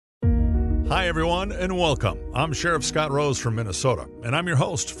Hi, everyone, and welcome. I'm Sheriff Scott Rose from Minnesota, and I'm your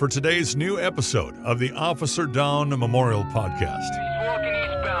host for today's new episode of the Officer Down Memorial Podcast. Walking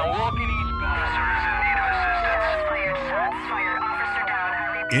eastbound.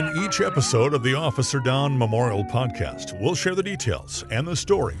 In each episode of the Officer Down Memorial Podcast, we'll share the details and the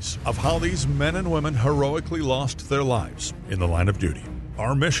stories of how these men and women heroically lost their lives in the line of duty.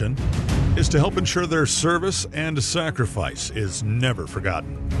 Our mission is to help ensure their service and sacrifice is never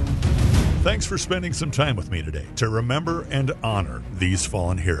forgotten. Thanks for spending some time with me today to remember and honor these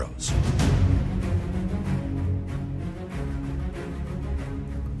fallen heroes.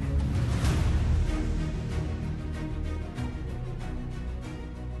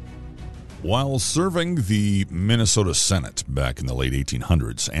 While serving the Minnesota Senate back in the late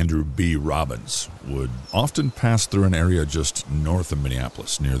 1800s, Andrew B. Robbins would often pass through an area just north of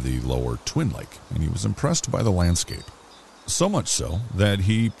Minneapolis near the lower Twin Lake, and he was impressed by the landscape. So much so that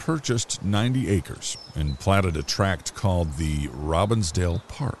he purchased 90 acres and platted a tract called the Robbinsdale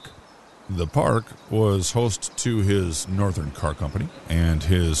Park. The park was host to his Northern Car Company and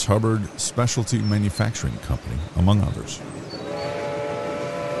his Hubbard Specialty Manufacturing Company, among others.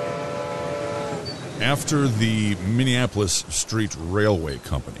 After the Minneapolis Street Railway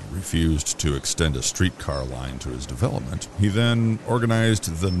Company refused to extend a streetcar line to his development, he then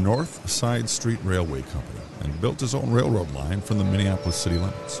organized the North Side Street Railway Company and built his own railroad line from the Minneapolis city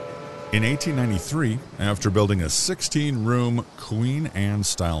limits. In 1893, after building a 16-room Queen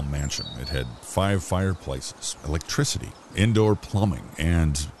Anne-style mansion, it had 5 fireplaces, electricity, indoor plumbing,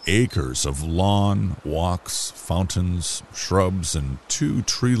 and acres of lawn, walks, fountains, shrubs, and 2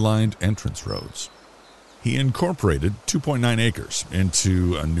 tree-lined entrance roads. He incorporated 2.9 acres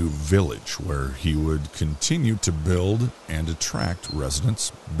into a new village where he would continue to build and attract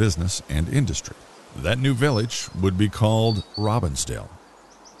residents, business, and industry. That new village would be called Robbinsdale,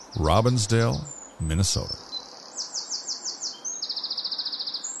 Minnesota.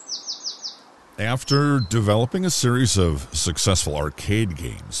 After developing a series of successful arcade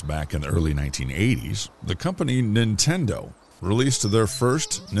games back in the early 1980s, the company Nintendo released their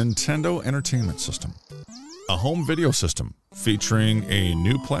first Nintendo Entertainment System, a home video system featuring a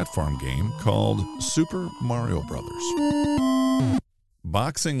new platform game called Super Mario Brothers.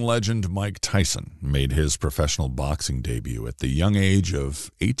 Boxing legend Mike Tyson made his professional boxing debut at the young age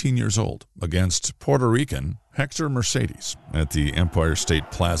of 18 years old against Puerto Rican Hector Mercedes at the Empire State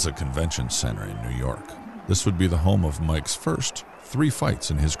Plaza Convention Center in New York. This would be the home of Mike's first 3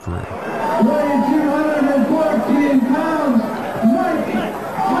 fights in his career. 214 pounds, Mike Tyson!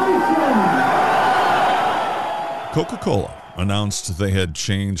 Coca-Cola announced they had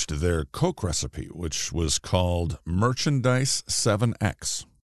changed their Coke recipe, which was called Merchandise 7X,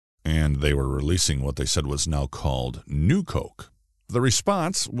 and they were releasing what they said was now called New Coke. The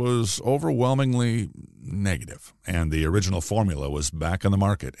response was overwhelmingly negative, and the original formula was back on the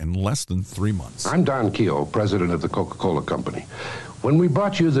market in less than 3 months. I'm Don Keogh, president of the Coca-Cola Company. When we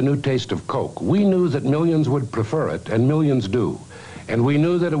brought you the new taste of Coke, we knew that millions would prefer it, and millions do. And we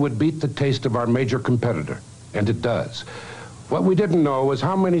knew that it would beat the taste of our major competitor, and it does. What we didn't know was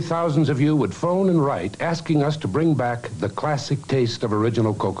how many thousands of you would phone and write asking us to bring back the classic taste of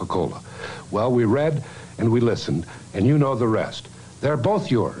original Coca-Cola. Well, we read and we listened, and you know the rest. They're both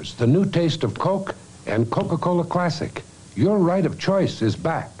yours, the new taste of Coke and Coca-Cola Classic. Your right of choice is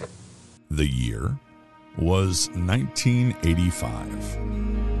back. The year was 1985.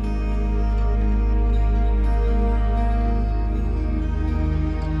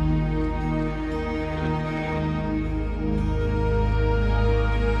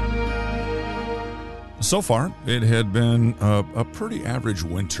 So far, it had been a pretty average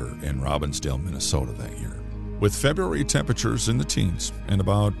winter in Robbinsdale, Minnesota that year, with February temperatures in the teens and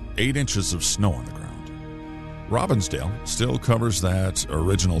about 8 inches of snow on the ground. Robbinsdale still covers that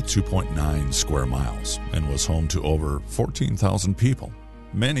original 2.9 square miles and was home to over 14,000 people,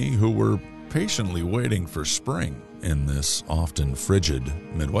 many who were patiently waiting for spring in this often frigid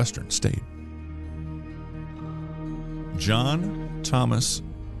Midwestern state. John Thomas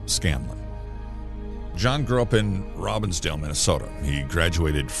Scanlon. John grew up in Robbinsdale, Minnesota. He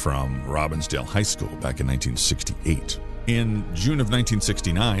graduated from Robbinsdale High School back in 1968. In June of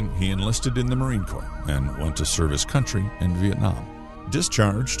 1969, he enlisted in the Marine Corps and went to serve his country in Vietnam.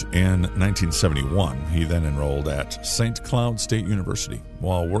 Discharged in 1971, he then enrolled at St. Cloud State University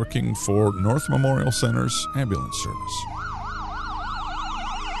while working for North Memorial Center's ambulance service.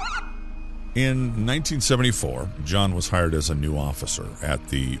 In 1974, John was hired as a new officer at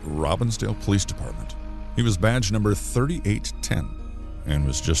the Robbinsdale Police Department. He was badge number 3810 and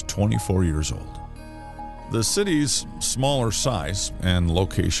was just 24 years old. The city's smaller size and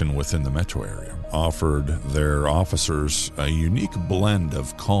location within the metro area offered their officers a unique blend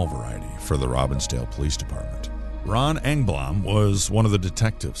of call variety for the Robbinsdale Police Department. Ron Engblom was one of the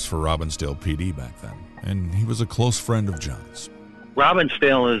detectives for Robbinsdale PD back then, and he was a close friend of John's.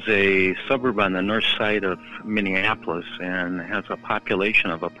 Robbinsdale is a suburb on the north side of Minneapolis and has a population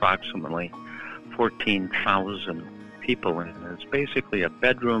of approximately 14,000 people, and it's basically a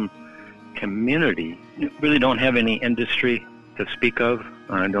bedroom community. We really don't have any industry to speak of.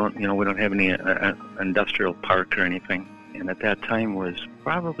 We don't have any industrial park or anything. And at that time was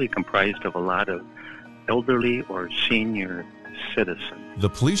probably comprised of a lot of elderly or senior citizens. The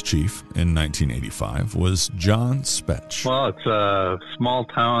police chief in 1985 was John Spetch. Well, it's a small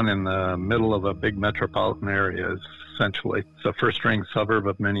town in the middle of a big metropolitan area, essentially. It's a first-ring suburb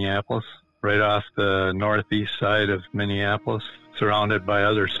of Minneapolis, right off the northeast side of Minneapolis, surrounded by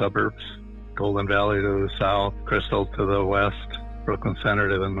other suburbs. Golden Valley to the south, Crystal to the west, Brooklyn Center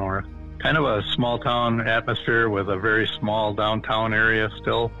to the north. Kind of a small town atmosphere with a very small downtown area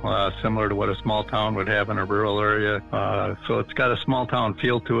still, similar to what a small town would have in a rural area. So it's got a small town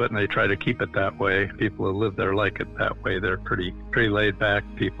feel to it, and they try to keep it that way. People who live there like it that way. They're pretty laid back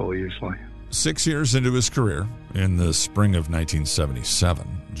people usually. 6 years into his career, in the spring of 1977,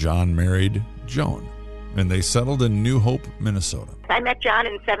 John married Joan, and they settled in New Hope, Minnesota. I met John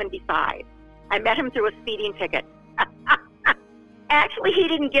in 75. I met him through a speeding ticket. Actually, he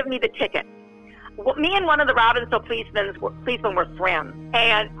didn't give me the ticket. Well, me and one of the Robbinsdale policemen were friends,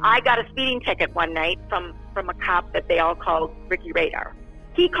 and I got a speeding ticket one night from a cop that they all called Ricky Radar.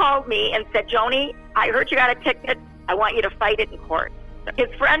 He called me and said, "Joni, I heard you got a ticket. I want you to fight it in court." His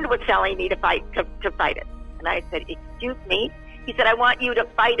friend was telling me to fight it, and I said, "Excuse me?" He said, "I want you to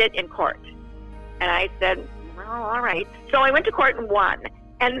fight it in court." And I said, "Well, all right." So I went to court and won.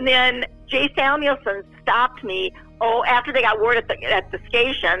 And then Jay Samuelson stopped me. After they got word at the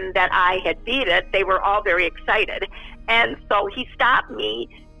station that I had beat it, they were all very excited. And so he stopped me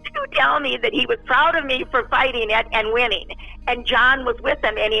to tell me that he was proud of me for fighting it and winning. And John was with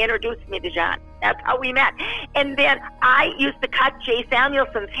him, and he introduced me to John. That's how we met. And then I used to cut Jay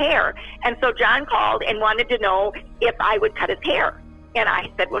Samuelson's hair. And so John called and wanted to know if I would cut his hair. And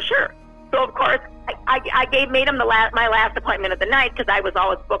I said, "Well, sure." So, of course, I made him my last appointment of the night because I was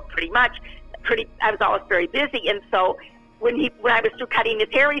always booked pretty much. I was always very busy. And so when I was through cutting his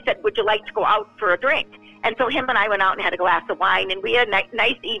hair, he said, "Would you like to go out for a drink?" And so him and I went out and had a glass of wine, and we had a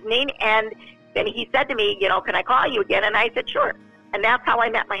nice evening. And then he said to me, "Can I call you again?" And I said, "Sure." And that's how I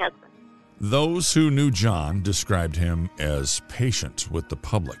met my husband. Those who knew John described him as patient with the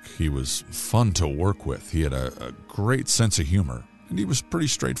public. He was fun to work with. He had a great sense of humor, and he was pretty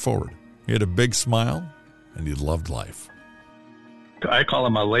straightforward. He had a big smile, and he loved life. I call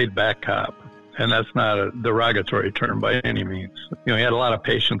him a laid-back cop, and that's not a derogatory term by any means. He had a lot of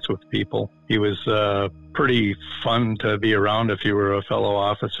patience with people. He was pretty fun to be around if you were a fellow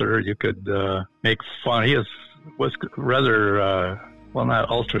officer. You could make fun. He was rather, not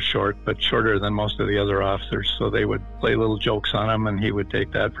ultra short, but shorter than most of the other officers, so they would play little jokes on him, and he would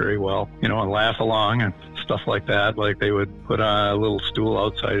take that very well, and laugh along and stuff like that. Like they would put on a little stool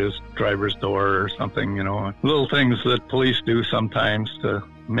outside his driver's door or something, little things that police do sometimes to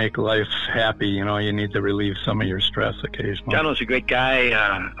make life happy. You need to relieve some of your stress occasionally. John was a great guy,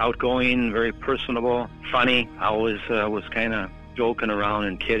 outgoing, very personable, funny. Always was kind of joking around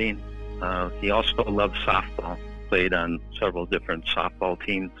and kidding. He also loved softball. Played on several different softball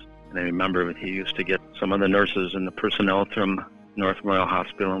teams. And I remember he used to get some of the nurses and the personnel from North Memorial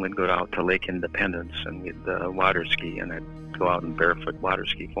Hospital, and we'd go out to Lake Independence and we'd water ski, and I'd go out and barefoot water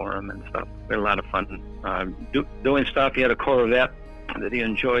ski for him and stuff. We had a lot of fun doing stuff. He had a Corvette that he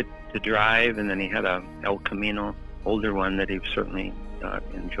enjoyed to drive, and then he had a El Camino, older one that he certainly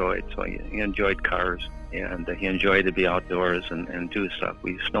enjoyed. So he enjoyed cars, and he enjoyed to be outdoors and do stuff.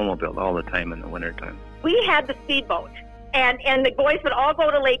 We snowmobiled all the time in the wintertime. We had the speedboat, and the boys would all go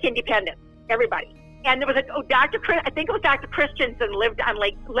to Lake Independence, everybody. And there was I think it was Dr. Christensen lived on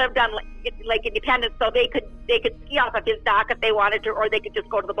Lake Independence, so they could ski off of his dock if they wanted to, or they could just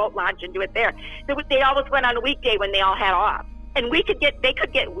go to the boat launch and do it there. They always went on a weekday when they all had off, and they could get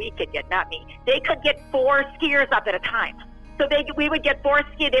 4 skiers up at a time. So we would get 4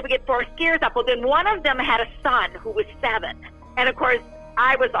 skiers, they would get 4 skiers up. Well, then one of them had a son who was 7, and of course,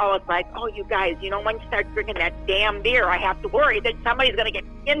 I was always like, "Oh, you guys, when you start drinking that damn beer, I have to worry that somebody's going to get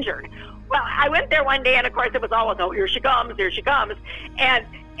injured." Well, I went there one day, and of course, it was always, "Oh, here she comes," and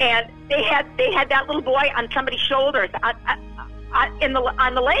they had that little boy on somebody's shoulders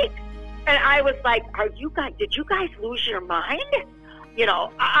on the lake, and I was like, did you guys lose your mind? You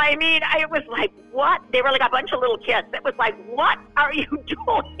know, I mean, it was like, what? They were like a bunch of little kids. It was like, what are you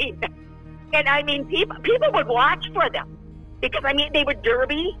doing? And I mean, people would watch for them because, I mean, they would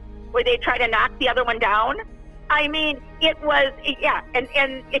derby where they try to knock the other one down. I mean, it was, yeah, and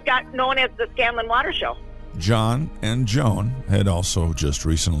it got known as the Scanlon Water Show. John and Joan had also just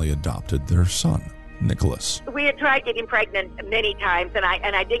recently adopted their son, Nicholas. We had tried getting pregnant many times, and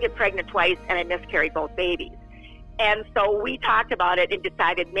I did get pregnant twice, and I miscarried both babies. And so we talked about it and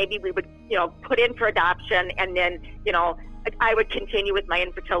decided maybe we would, you know, put in for adoption, and then, you know, I would continue with my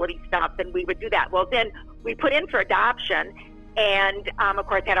infertility stuff, and we would do that. Well, then we put in for adoption, and of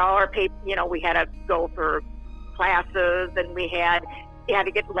course had all our paper. You know, we had to go for classes, and we had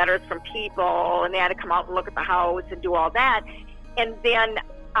to get letters from people, and they had to come out and look at the house and do all that. And then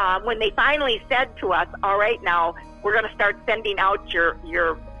when they finally said to us, all right, now we're going to start sending out your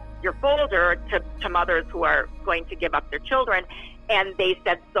folder to mothers who are going to give up their children, and they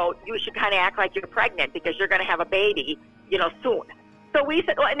said, so you should kind of act like you're pregnant because you're going to have a baby, you know, soon. So we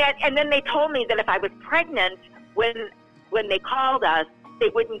said, and then they told me that if I was pregnant when they called us, they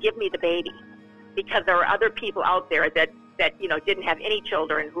wouldn't give me the baby because there were other people out there that you know didn't have any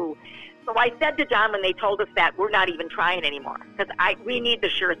children who. So I said to John when they told us that, we're not even trying anymore because we need the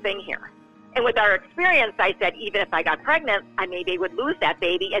sure thing here. And with our experience, I said, even if I got pregnant, I maybe would lose that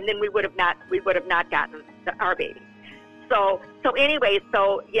baby, and then we would have not gotten our baby. So anyway,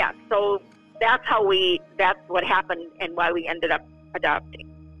 so that's what happened and why we ended up adopting.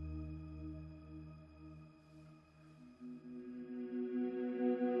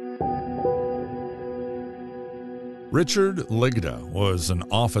 Richard Ligda was an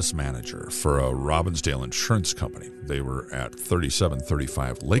office manager for a Robbinsdale insurance company. They were at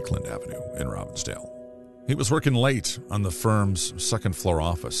 3735 Lakeland Avenue in Robbinsdale. He was working late on the firm's second-floor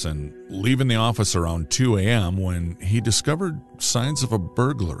office and leaving the office around 2 a.m. when he discovered signs of a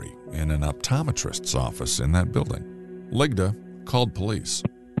burglary in an optometrist's office in that building. Ligda called police.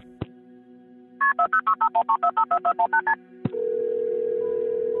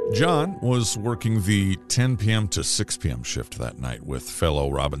 John was working the 10 p.m. to 6 p.m. shift that night with fellow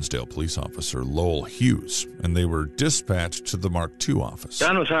Robbinsdale police officer Lowell Hughes, and they were dispatched to the Mark II office.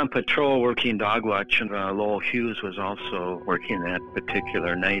 John was on patrol working dog watch, and Lowell Hughes was also working that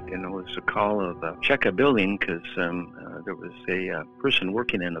particular night, and it was a call of check a building because there was a person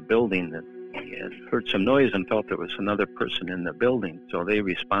working in a building that had heard some noise and felt there was another person in the building. So they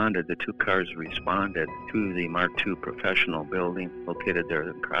responded, the two cars responded to the Mark II professional building located there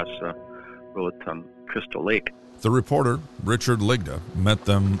across the road from Crystal Lake. The reporter, Richard Ligda, met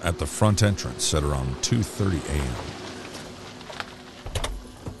them at the front entrance at around 2:30 a.m.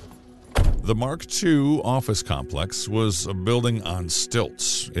 The Mark II office complex was a building on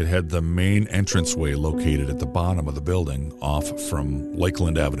stilts. It had the main entranceway located at the bottom of the building off from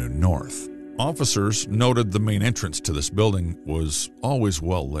Lakeland Avenue North. Officers noted the main entrance to this building was always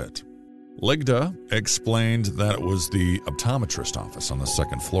well lit. Ligda explained that it was the optometrist office on the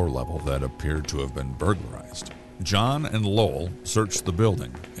second floor level that appeared to have been burglarized. John and Lowell searched the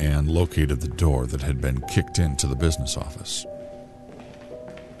building and located the door that had been kicked into the business office.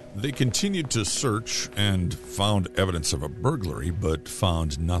 They continued to search and found evidence of a burglary, but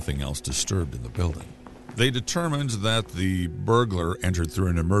found nothing else disturbed in the building. They determined that the burglar entered through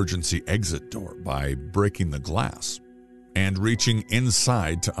an emergency exit door by breaking the glass and reaching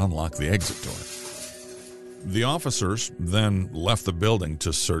inside to unlock the exit door. The officers then left the building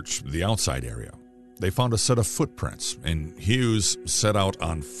to search the outside area. They found a set of footprints, and Hughes set out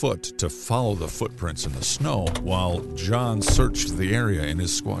on foot to follow the footprints in the snow while John searched the area in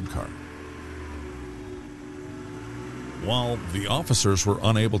his squad car. While the officers were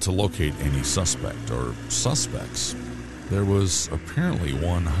unable to locate any suspect or suspects, there was apparently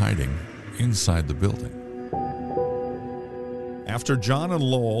one hiding inside the building. After John and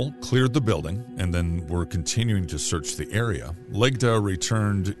Lowell cleared the building and then were continuing to search the area, Ligda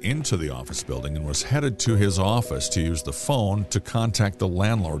returned into the office building and was headed to his office to use the phone to contact the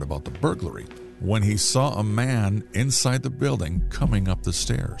landlord about the burglary when he saw a man inside the building coming up the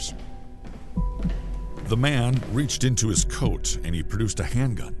stairs. The man reached into his coat and he produced a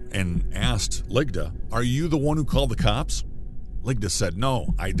handgun and asked Ligda, "Are you the one who called the cops?" Ligda said,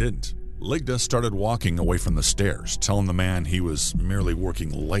 "No, I didn't." Ligda started walking away from the stairs, telling the man he was merely working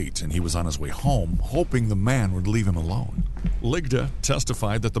late and he was on his way home, hoping the man would leave him alone. Ligda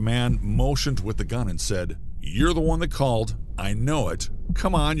testified that the man motioned with the gun and said, "You're the one that called. I know it.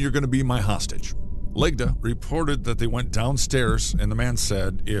 Come on, you're going to be my hostage." Ligda reported that they went downstairs and the man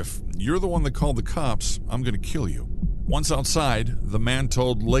said, "If you're the one that called the cops, I'm going to kill you." Once outside, the man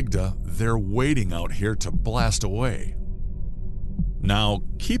told Ligda they're waiting out here to blast away. Now,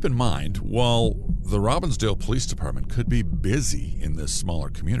 keep in mind, while the Robbinsdale Police Department could be busy in this smaller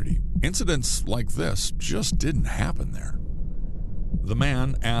community, incidents like this just didn't happen there. The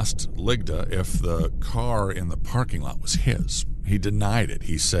man asked Ligda if the car in the parking lot was his. He denied it.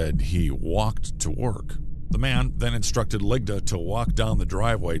 He said he walked to work. The man then instructed Ligda to walk down the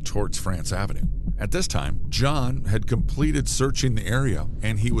driveway towards France Avenue. At this time, John had completed searching the area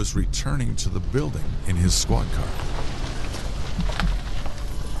and he was returning to the building in his squad car.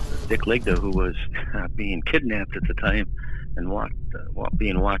 Dick Ligda, who was being kidnapped at the time and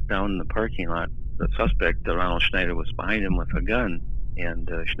being walked down the parking lot, the suspect, Ronald Schneider, was behind him with a gun, and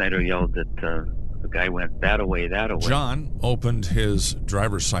Schneider yelled that the guy went that away, that away. John opened his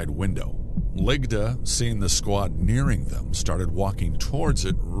driver's side window. Ligda, seeing the squad nearing them, started walking towards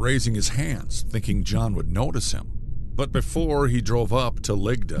it, raising his hands, thinking John would notice him. But before he drove up to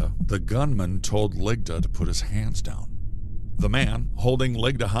Ligda, the gunman told Ligda to put his hands down. The man, holding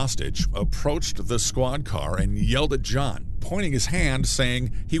Ligda hostage, approached the squad car and yelled at John, pointing his hand,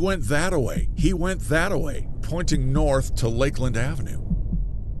 saying, "He went that away, he went that away," pointing north to Lakeland Avenue.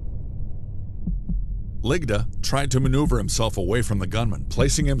 Ligda tried to maneuver himself away from the gunman,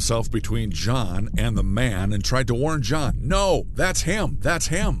 placing himself between John and the man, and tried to warn John, "No, that's him, that's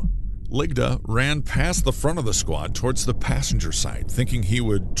him." Ligda ran past the front of the squad towards the passenger side, thinking he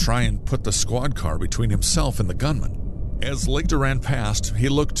would try and put the squad car between himself and the gunman. As Ligda ran past, he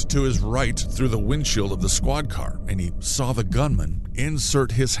looked to his right through the windshield of the squad car, and he saw the gunman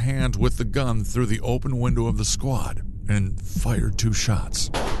insert his hand with the gun through the open window of the squad and fired 2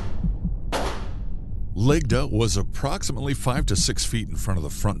 shots. Ligda was approximately 5 to 6 feet in front of the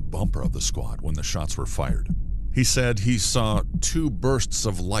front bumper of the squad when the shots were fired. He said he saw 2 bursts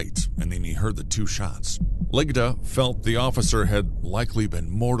of light, and then he heard the 2 shots. Ligda felt the officer had likely been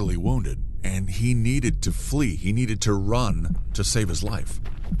mortally wounded, and he needed to flee. He needed to run to save his life.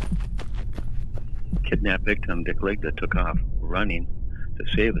 Kidnapped victim Dick Ligda took off running to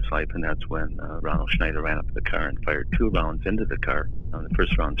save his life, and that's when Ronald Schneider ran up to the car and fired 2 rounds into the car. The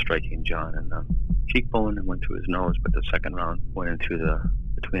first round striking John in the cheekbone and went through his nose, but the second round went into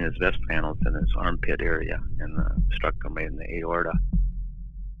between his vest panels and his armpit area and struck him right in the aorta.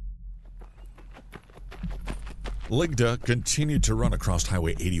 Ligda continued to run across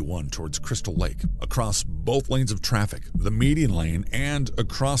Highway 81 towards Crystal Lake, across both lanes of traffic, the median lane, and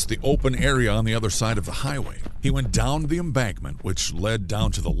across the open area on the other side of the highway. He went down the embankment, which led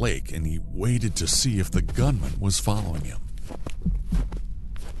down to the lake, and he waited to see if the gunman was following him.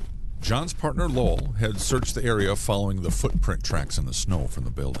 John's partner Lowell had searched the area following the footprint tracks in the snow from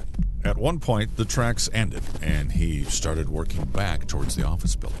the building. At one point, the tracks ended, and he started working back towards the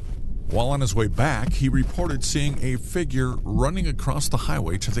office building. While on his way back, he reported seeing a figure running across the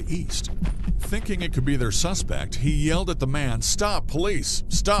highway to the east. Thinking it could be their suspect, he yelled at the man, "Stop, police!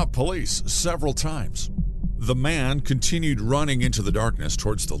 Stop, police!" several times. The man continued running into the darkness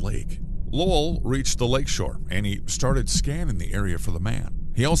towards the lake. Lowell reached the lakeshore, and he started scanning the area for the man.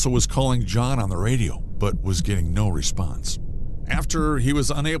 He also was calling John on the radio, but was getting no response. After he was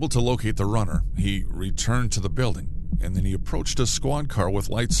unable to locate the runner, he returned to the building, and then he approached a squad car with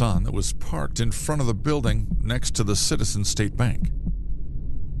lights on that was parked in front of the building next to the Citizens State Bank.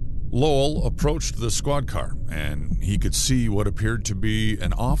 Lowell approached the squad car, and he could see what appeared to be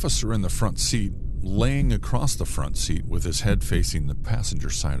an officer in the front seat, laying across the front seat with his head facing the passenger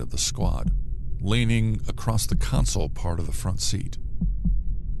side of the squad, leaning across the console part of the front seat.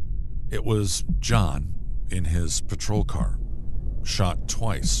 It was John in his patrol car, shot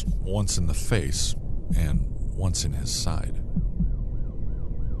twice, once in the face and once in his side.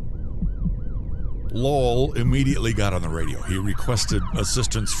 Lowell immediately got on the radio. He requested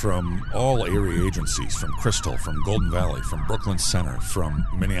assistance from all area agencies, from Crystal, from Golden Valley, from Brooklyn Center, from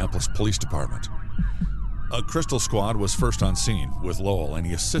Minneapolis Police Department. A Crystal squad was first on scene with Lowell, and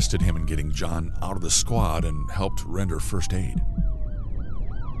he assisted him in getting John out of the squad and helped render first aid.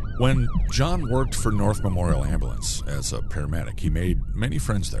 When John worked for North Memorial Ambulance as a paramedic, he made many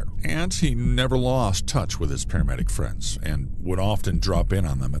friends there, and he never lost touch with his paramedic friends and would often drop in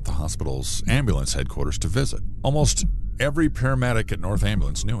on them at the hospital's ambulance headquarters to visit. Almost every paramedic at North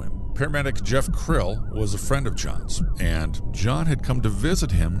Ambulance knew him. Paramedic Jeff Krill was a friend of John's, and John had come to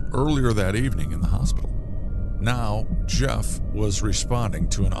visit him earlier that evening in the hospital. Now, Jeff was responding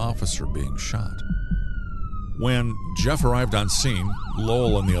to an officer being shot. When Jeff arrived on scene,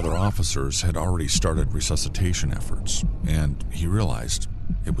 Lowell and the other officers had already started resuscitation efforts, and he realized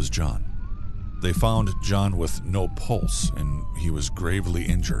it was John. They found John with no pulse, and he was gravely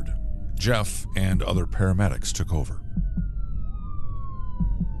injured. Jeff and other paramedics took over.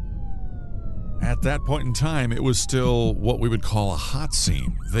 At that point in time, it was still what we would call a hot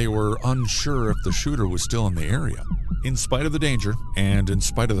scene. They were unsure if the shooter was still in the area. In spite of the danger, and in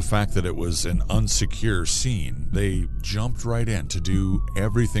spite of the fact that it was an unsecure scene, they jumped right in to do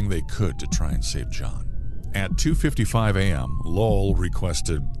everything they could to try and save John. At 2:55 a.m., Lowell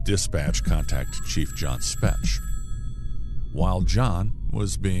requested dispatch contact Chief John Spetch, while John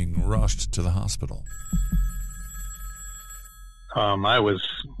was being rushed to the hospital. I was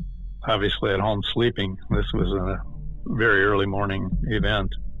obviously at home sleeping. This was a very early morning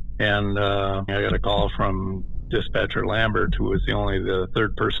event. And I got a call from Dispatcher Lambert, who was the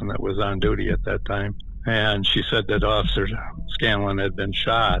third person that was on duty at that time. And she said that Officer Scanlon had been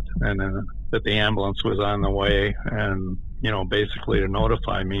shot and that the ambulance was on the way, and, basically to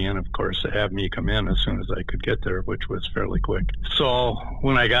notify me, and of course to have me come in as soon as I could get there, which was fairly quick. So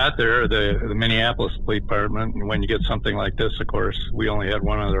when I got there, the Minneapolis Police Department, and when you get something like this, of course, we only had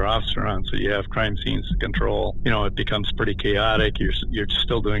one other officer on, so you have crime scenes to control. It becomes pretty chaotic. You're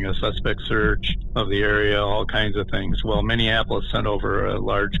still doing a suspect search of the area, all kinds of things. Well, Minneapolis sent over a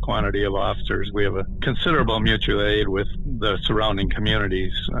large quantity of officers. We have a considerable mutual aid with the surrounding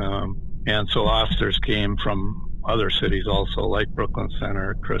communities. And so officers came from other cities also, like Brooklyn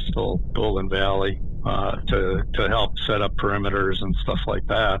Center, Crystal, Golden Valley, to help set up perimeters and stuff like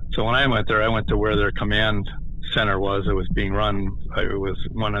that. So when I went there, I went to where their command center was. It was being run. It was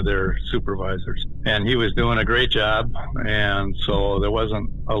one of their supervisors, and he was doing a great job. And so there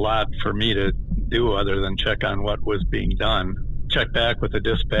wasn't a lot for me to do other than check on what was being done. Checked back with the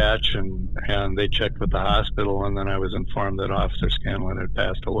dispatch, and they checked with the hospital, and then I was informed that Officer Scanlon had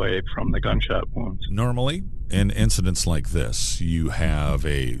passed away from the gunshot wounds. Normally, in incidents like this, you have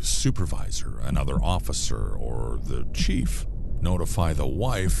a supervisor, another officer, or the chief notify the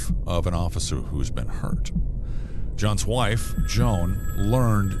wife of an officer who's been hurt. John's wife, Joan,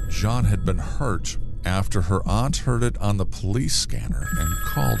 learned John had been hurt after her aunt heard it on the police scanner and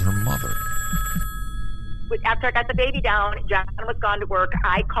called her mother. After I got the baby down, John was gone to work.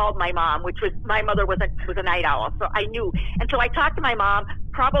 I called my mom, my mother was a night owl, so I knew. And so I talked to my mom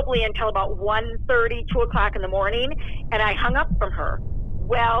probably until about 1:30, 2 o'clock in the morning, and I hung up from her.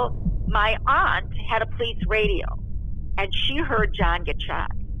 Well, my aunt had a police radio, and she heard John get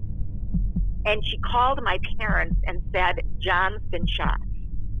shot. And she called my parents and said, John's been shot.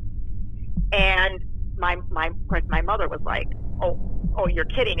 And of course, my mother was like, oh, you're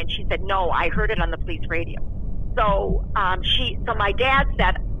kidding. And she said, no, I heard it on the police radio. So my dad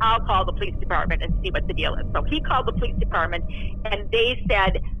said, I'll call the police department and see what the deal is. So he called the police department, and they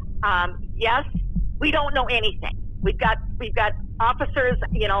said, yes, we don't know anything. We've got officers,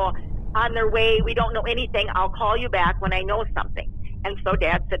 on their way. We don't know anything. I'll call you back when I know something. And so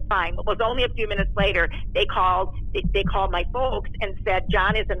Dad said, fine. It was only a few minutes later, they called my folks and said,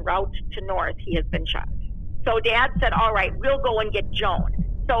 John is en route to North. He has been shot. So Dad said, all right, we'll go and get Joan.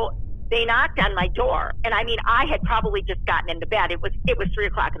 So they knocked on my door. And I had probably just gotten into bed. It was 3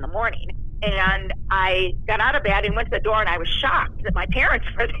 o'clock in the morning. And I got out of bed and went to the door, and I was shocked that my parents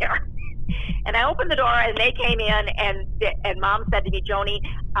were there. And I opened the door, and they came in, and Mom said to me, Joni,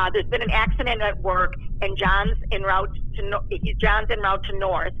 there's been an accident at work, and John's en route to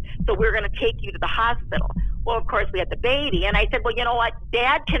North, so we're going to take you to the hospital. Well, of course, we had the baby, and I said, well, you know what?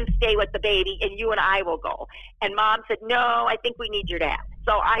 Dad can stay with the baby, and you and I will go. And Mom said, no, I think we need your dad.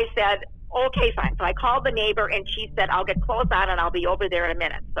 So I said, okay, fine. So I called the neighbor, and she said, I'll get clothes on, and I'll be over there in a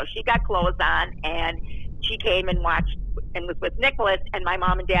minute. So she got clothes on, and she came and watched and was with Nicholas, and my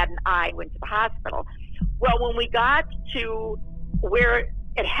mom and dad and I went to the hospital. Well, when we got to where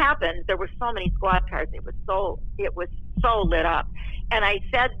it happened, there were so many squad cars. It was so lit up. And I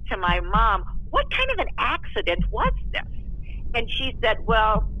said to my mom, what kind of an accident was this? And she said,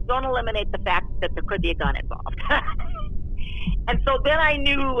 well, don't eliminate the fact that there could be a gun involved. And so then I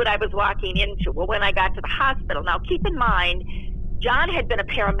knew what I was walking into. Well, when I got to the hospital, now keep in mind, John had been a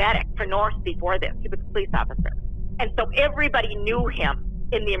paramedic for North before this. He was a police officer. And so everybody knew him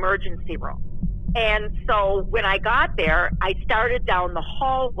in the emergency room. And so when I got there, I started down the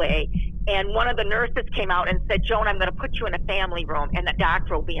hallway, and one of the nurses came out and said, Joan, I'm going to put you in a family room, and the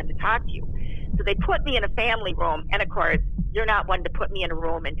doctor will be in to talk to you. So they put me in a family room, and of course, you're not one to put me in a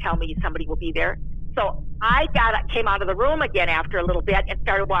room and tell me somebody will be there. So I came out of the room again after a little bit and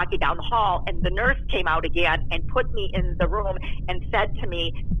started walking down the hall, and the nurse came out again and put me in the room and said to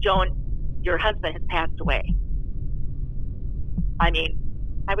me, Joan, your husband has passed away.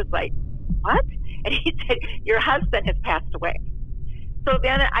 I was like, what? And he said, your husband has passed away. So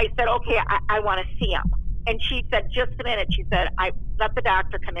then I said, okay, I want to see him. And she said, just a minute. She said, let the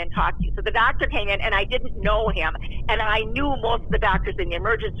doctor come in and talk to you. So the doctor came in, and I didn't know him. And I knew most of the doctors in the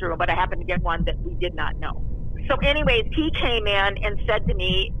emergency room, but I happened to get one that we did not know. So anyways, he came in and said to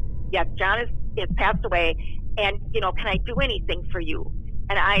me, yes, John is passed away, and, can I do anything for you?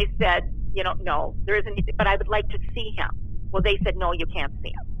 And I said, no, there isn't anything, but I would like to see him. Well, they said, no, you can't see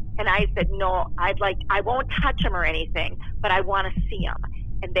him. And I said, no, I won't touch him or anything, but I want to see him.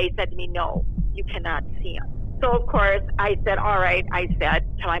 And they said to me, no, you cannot see him. So, of course, I said, all right, I said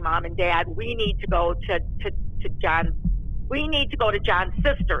to my mom and dad, we need to go to John's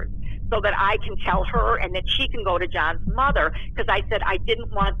sister's so that I can tell her and then she can go to John's mother, because I said I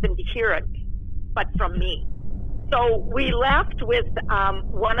didn't want them to hear it, but from me. So we left with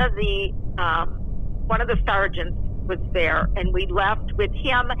one of the sergeants was there, and we left with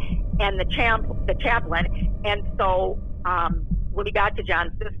him and the chaplain. And so when we got to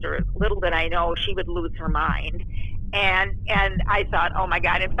John's sister's, little did I know she would lose her mind. And I thought, oh my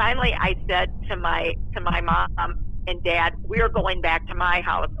God. And finally I said to my mom and dad, we're going back to my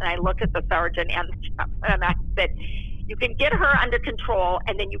house. And I looked at the sergeant and the chaplain, and I said, you can get her under control,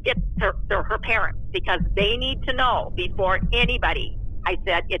 and then you get her parents, because they need to know before anybody. I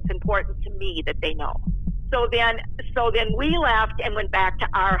said, it's important to me that they know. So then we left and went back to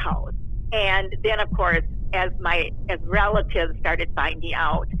our house. And then, of course, as relatives started finding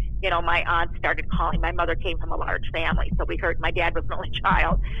out, my aunt started calling. My mother came from a large family, so we heard my dad was an only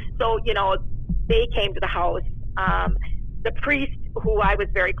child. So, they came to the house. The priest, who I was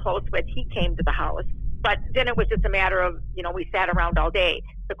very close with, he came to the house. But then it was just a matter of, we sat around all day.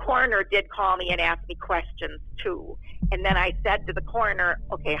 The coroner did call me and ask me questions, too. And then I said to the coroner,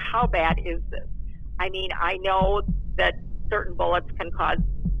 okay, how bad is this? I mean, I know that certain bullets can cause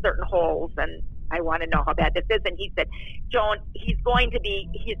certain holes, and I want to know how bad this is. And he said, Joan, he's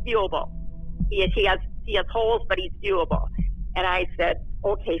viewable. He has holes, but he's viewable. And I said,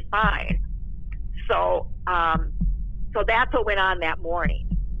 okay, fine. So that's what went on that morning.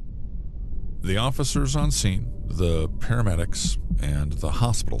 The officers on scene, the paramedics, and the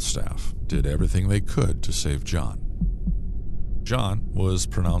hospital staff did everything they could to save John. John was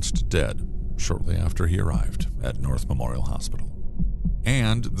pronounced dead shortly after he arrived at North Memorial Hospital.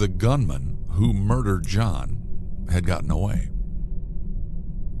 And the gunman who murdered John had gotten away.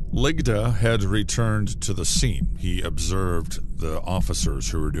 Ligda had returned to the scene. He observed the officers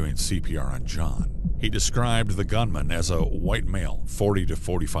who were doing CPR on John. He described the gunman as a white male, 40 to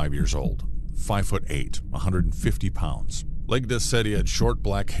 45 years old, 5'8", 150 pounds. Ligda said he had short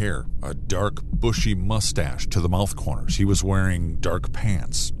black hair, a dark, bushy mustache to the mouth corners. He was wearing dark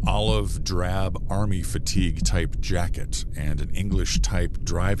pants, olive drab army fatigue type jacket, and an English type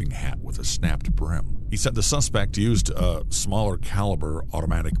driving hat with a snapped brim. He said the suspect used a smaller caliber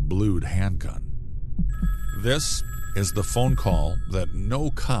automatic blued handgun. This is the phone call that no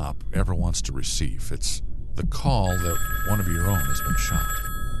cop ever wants to receive. It's the call that one of your own has been shot.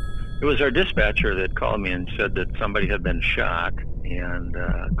 It was our dispatcher that called me and said that somebody had been shot. And,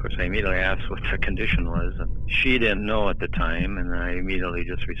 of course, I immediately asked what the condition was. And she didn't know at the time, and I immediately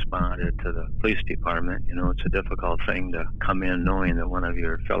just responded to the police department. It's a difficult thing to come in knowing that one of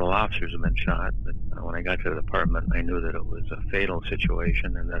your fellow officers had been shot. But when I got to the department, I knew that it was a fatal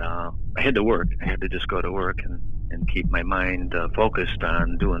situation and that I had to work. I had to just go to work and keep my mind focused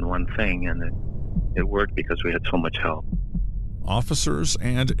on doing one thing. And it worked because we had so much help. Officers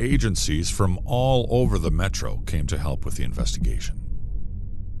and agencies from all over the metro came to help with the investigation.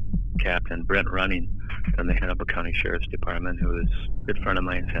 Captain Brent Running from the Hannibal County Sheriff's Department, who is a good friend of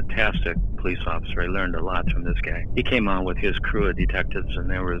mine, fantastic police officer. I learned a lot from this guy. He came out with his crew of detectives, and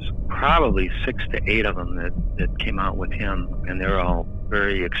there was probably 6 to 8 of them that came out with him, and they're all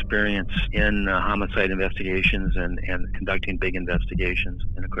very experienced in homicide investigations and conducting big investigations.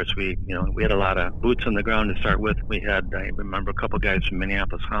 And of course, we had a lot of boots on the ground to start with. I remember a couple guys from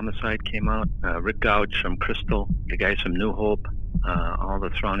Minneapolis Homicide came out, Rick Gouch from Crystal, the guys from New Hope. All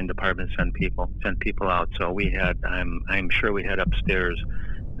the surrounding departments sent people out. So we had, I'm sure we had upstairs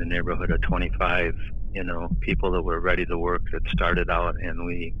in the neighborhood of 25, people that were ready to work that started out, and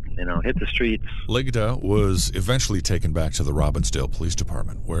we, hit the streets. Ligda was eventually taken back to the Robbinsdale Police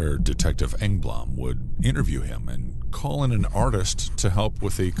Department, where Detective Engblom would interview him and call in an artist to help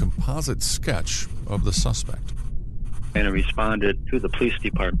with a composite sketch of the suspect. And I responded to the police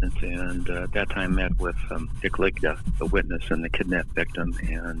department, and at that time met with Dick Ligda, the witness and the kidnapped victim,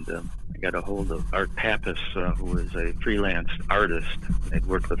 and I got a hold of Art Pappas, who was a freelance artist. I'd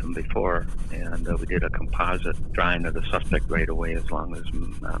worked with him before, and we did a composite drawing of the suspect right away, as long as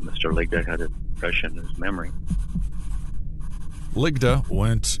Mr. Ligda had it fresh in his memory. Ligda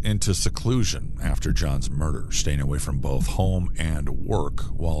went into seclusion after John's murder, staying away from both home and work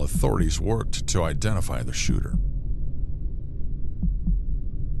while authorities worked to identify the shooter.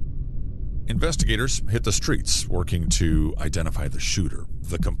 Investigators hit the streets working to identify the shooter.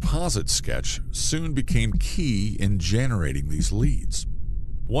 The composite sketch soon became key in generating these leads.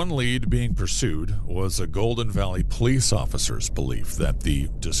 One lead being pursued was a Golden Valley police officer's belief that the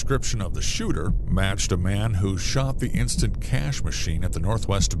description of the shooter matched a man who shot the instant cash machine at the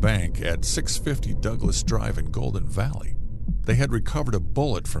Northwest Bank at 650 Douglas Drive in Golden Valley. They had recovered a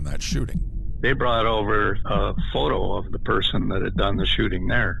bullet from that shooting. They brought over a photo of the person that had done the shooting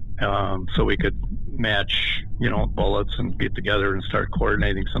there, so we could match, bullets and get together and start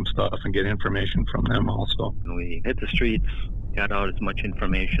coordinating some stuff and get information from them also. We hit the streets, got out as much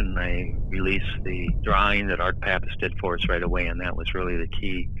information. I released the drawing that Art Pappas did for us right away, and that was really the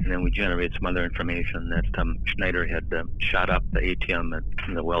key. And then we generated some other information that Schneider had shot up the ATM at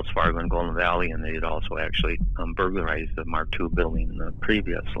the Wells Fargo in Golden Valley, and they had also actually burglarized the Mark II building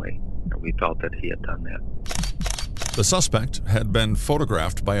previously. We felt that he had done that. The suspect had been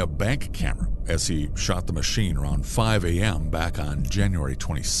photographed by a bank camera as he shot the machine around 5 a.m. back on January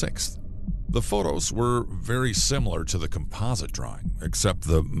 26th. The photos were very similar to the composite drawing, except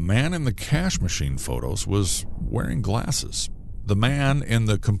the man in the cash machine photos was wearing glasses. The man in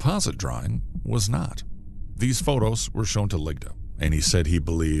the composite drawing was not. These photos were shown to Ligda, and he said he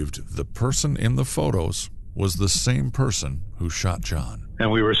believed the person in the photos was the same person who shot John. And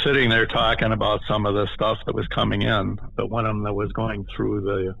we were sitting there talking about some of the stuff that was coming in, but one of them that was going through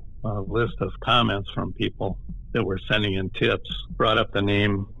the list of comments from people that were sending in tips brought up the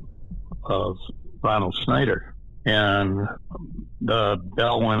name of Ronald Schneider. And the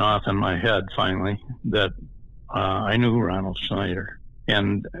bell went off in my head finally that I knew Ronald Schneider.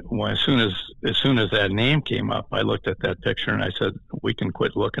 And as soon as that name came up, I looked at that picture and I said, we can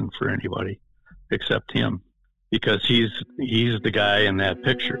quit looking for anybody except him, because he's the guy in that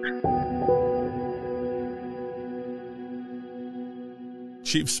picture.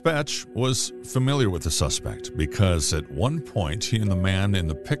 Chief Spetch was familiar with the suspect because at one point he and the man in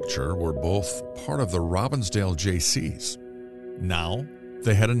the picture were both part of the Robbinsdale JCs. Now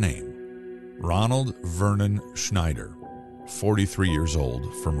they had a name: Ronald Vernon Schneider, 43 years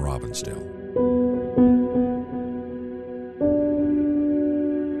old, from Robbinsdale.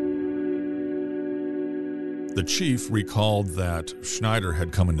 The chief recalled that Schneider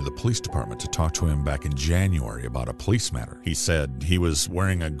had come into the police department to talk to him back in January about a police matter. He said he was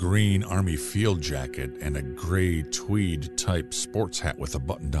wearing a green Army field jacket and a gray tweed-type sports hat with a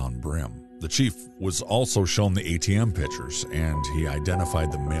button-down brim. The chief was also shown the ATM pictures, and he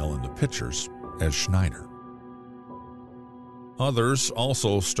identified the male in the pictures as Schneider. Others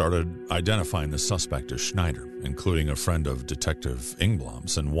also started identifying the suspect as Schneider, including a friend of Detective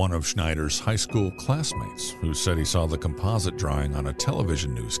Ingblom's and one of Schneider's high school classmates, who said he saw the composite drawing on a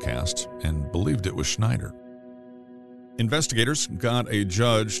television newscast and believed it was Schneider. Investigators got a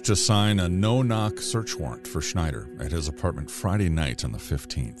judge to sign a no-knock search warrant for Schneider at his apartment Friday night on the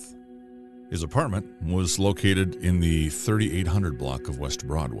 15th. His apartment was located in the 3800 block of West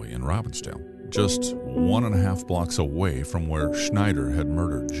Broadway in Robbinsdale, just 1.5 blocks away from where Schneider had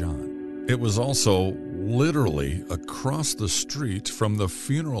murdered John. It was also literally across the street from the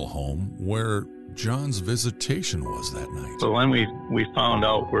funeral home where John's visitation was that night. So when we found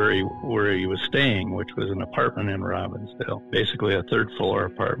out where he was staying, which was an apartment in Robbinsdale, basically a third-floor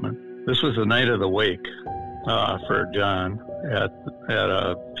apartment. This was the night of the wake for John at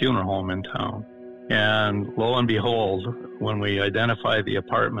a funeral home in town. And lo and behold, when we identified the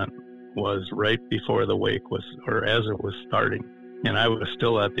apartment, was right before the wake was, or as it was starting. And I was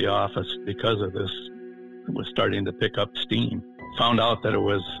still at the office because of this. It was starting to pick up steam. Found out that it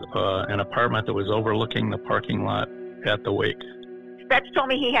was an apartment that was overlooking the parking lot at the wake. Spetch told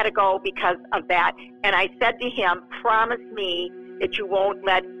me he had to go because of that. And I said to him, promise me that you won't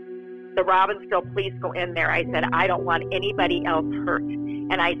let the Robbinsdale police go in there. I said, I don't want anybody else hurt.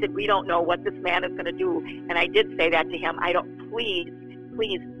 And I said, we don't know what this man is going to do. And I did say that to him. Please,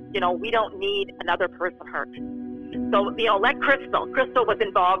 we don't need another person hurt. So, let Crystal was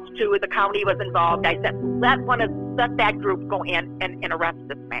involved too. The county was involved. I said, let that group go in and arrest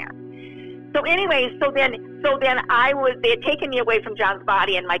this man. So anyway, so then they had taken me away from John's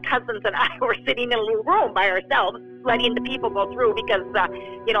body, and my cousins and I were sitting in a little room by ourselves, letting the people go through because,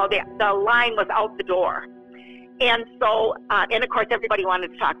 the line was out the door. And so, and of course everybody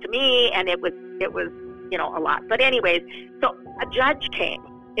wanted to talk to me, and it was, a lot. But anyways, so a judge came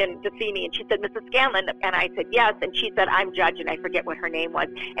in to see me, and she said, Mrs. Scanlon, and I said, yes, and she said, I'm judge, and I forget what her name was,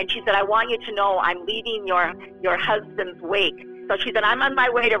 and she said, I want you to know I'm leaving your husband's wake So she said, I'm on my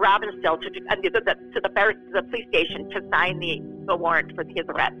way to Robbinsdale to the police station to sign the warrant for his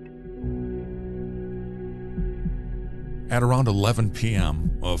arrest. At around 11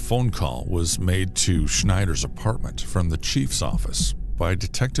 p.m., a phone call was made to Schneider's apartment from the chief's office by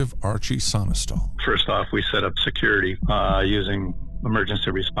Detective Archie Sonestal. First off, we set up security using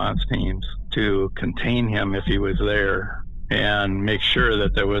emergency response teams to contain him if he was there and make sure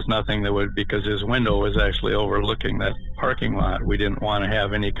that there was nothing that would, because his window was actually overlooking that parking lot. We didn't want to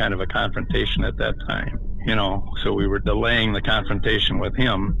have any kind of a confrontation at that time, so we were delaying the confrontation with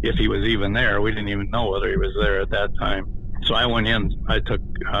him if he was even there. We didn't even know whether he was there at that time. So I went in, I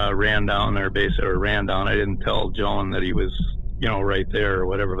ran down. I didn't tell Joan that he was right there or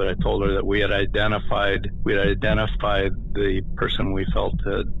whatever, but I told her that we had identified the person we felt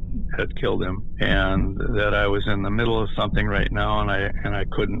had killed him, and that I was in the middle of something right now, and I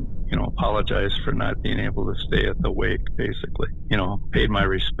couldn't, apologize for not being able to stay at the wake, basically. Paid my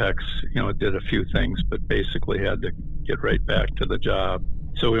respects, did a few things, but basically had to get right back to the job.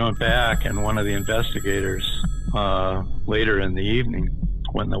 So we went back, and one of the investigators, later in the evening,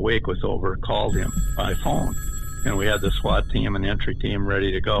 when the wake was over, called him by phone. And we had the SWAT team and entry team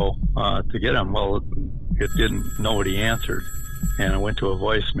ready to go to get him. Well, nobody answered. And it went to a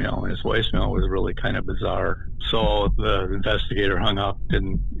voicemail, and his voicemail was really kind of bizarre. So the investigator hung up,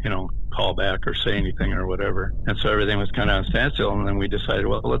 didn't, call back or say anything or whatever. And so everything was kind of on standstill. And then we decided,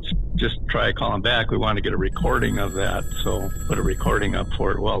 well, let's just try calling back. We wanted to get a recording of that. So put a recording up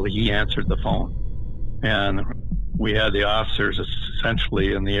for it. Well, he answered the phone. And we had the officers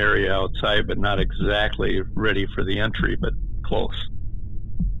essentially in the area outside, but not exactly ready for the entry, but close.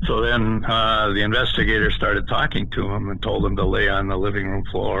 So then the investigator started talking to him and told him to lay on the living room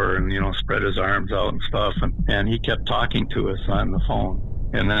floor and, spread his arms out and stuff. And he kept talking to us on the phone.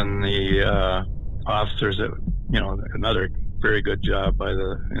 And then the officers, another very good job by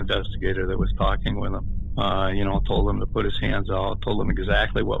the investigator that was talking with him, told him to put his hands out, told him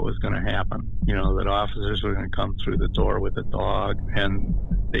exactly what was going to happen. That officers were going to come through the door with a dog, and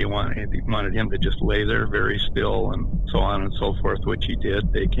they wanted him to just lay there very still and so on and so forth, which he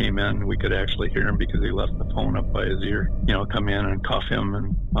did. They came in, we could actually hear him because he left the phone up by his ear, come in and cuff him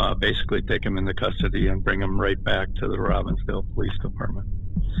and basically take him into custody and bring him right back to the Robbinsdale Police Department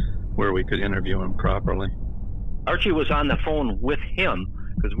where we could interview him properly. Archie was on the phone with him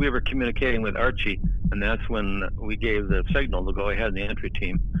because we were communicating with Archie, and that's when we gave the signal to go ahead in the entry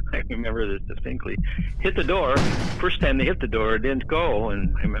team. I remember this distinctly. Hit the door. First time they hit the door, it didn't go,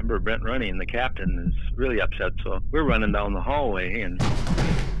 and I remember Brent running, the captain is really upset, so we're running down the hallway, and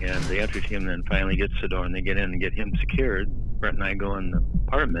the entry team then finally gets the door, and they get in and get him secured. Brent and I go in the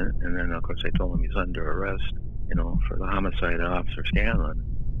apartment, and then, of course, I told him he's under arrest, for the homicide of Officer Scanlon.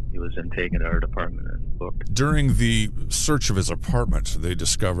 He was then taken to our department and booked. During the search of his apartment, they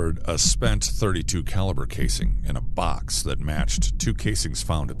discovered a spent .32 caliber casing in a box that matched two casings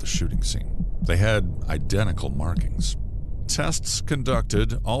found at the shooting scene. They had identical markings. Tests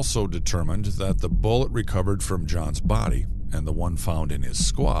conducted also determined that the bullet recovered from John's body and the one found in his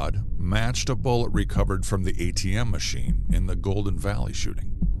squad matched a bullet recovered from the ATM machine in the Golden Valley shooting.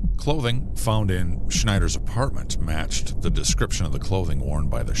 Clothing found in Schneider's apartment matched the description of the clothing worn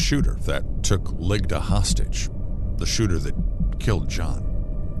by the shooter that took Ligda hostage, the shooter that killed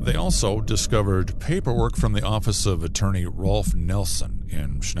John. They also discovered paperwork from the office of attorney Rolf Nelson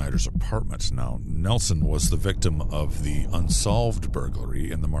in Schneider's apartment. Now, Nelson was the victim of the unsolved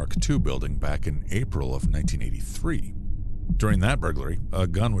burglary in the Mark II building back in April of 1983. During that burglary, a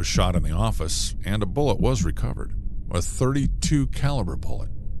gun was shot in the office and a bullet was recovered, a .32 caliber bullet.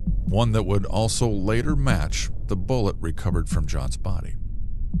 One that would also later match the bullet recovered from John's body.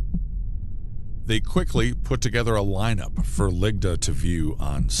 They quickly put together a lineup for Ligda to view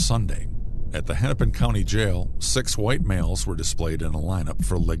on Sunday. At the Hennepin County Jail, 6 white males were displayed in a lineup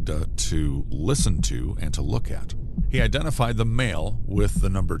for Ligda to listen to and to look at. He identified the male with the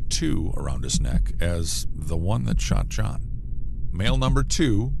number 2 around his neck as the one that shot John. Male number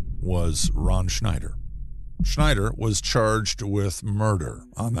 2 was Ron Schneider. Schneider was charged with murder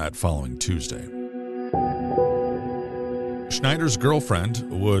on that following Tuesday. Schneider's girlfriend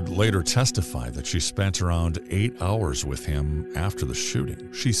would later testify that she spent around 8 hours with him after the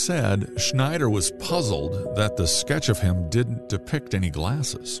shooting. She said Schneider was puzzled that the sketch of him didn't depict any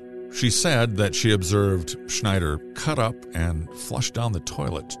glasses. She said that she observed Schneider cut up and flush down the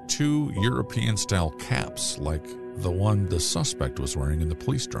toilet 2 European-style caps like the one the suspect was wearing in the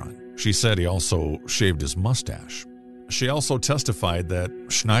police drawing. She said he also shaved his mustache. She also testified that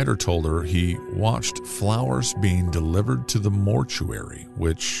Schneider told her he watched flowers being delivered to the mortuary,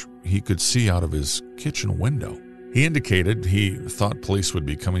 which he could see out of his kitchen window. He indicated he thought police would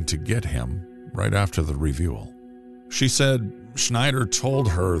be coming to get him right after the reveal. She said Schneider told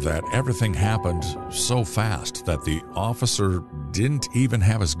her that everything happened so fast that the officer didn't even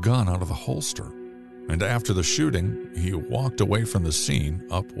have his gun out of the holster. And after the shooting, he walked away from the scene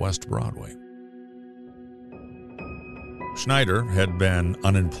up West Broadway. Schneider had been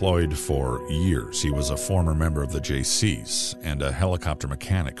unemployed for years. He was a former member of the JCs and a helicopter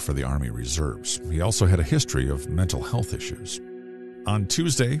mechanic for the Army Reserves. He also had a history of mental health issues. On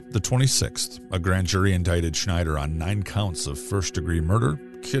Tuesday, the 26th, a grand jury indicted Schneider on 9 counts of first-degree murder,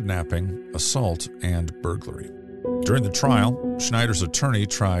 kidnapping, assault, and burglary. During the trial, Schneider's attorney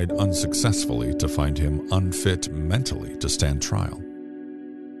tried unsuccessfully to find him unfit mentally to stand trial.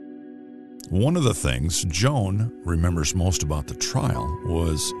 One of the things Joan remembers most about the trial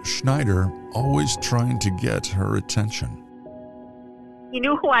was Schneider always trying to get her attention. He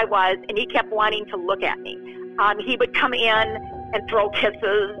knew who I was, and he kept wanting to look at me. He would come in and throw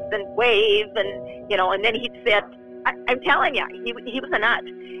kisses and wave, and then he'd sit. I'm telling you, he was a nut.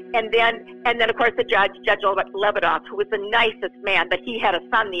 And then of course the Judge Lebedoff, who was the nicest man, but he had a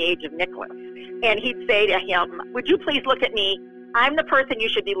son the age of Nicholas, and he'd say to him, "Would you please look at me? I'm the person you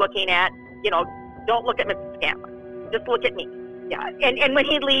should be looking at. Don't look at Mrs. Scanlon. Just look at me." Yeah. And when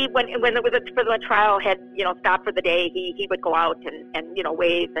he'd leave, when the trial had stopped for the day, he would go out and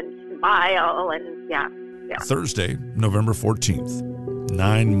wave and smile and yeah. Thursday, November 14th,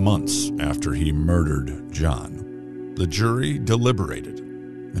 9 months after he murdered John, the jury deliberated,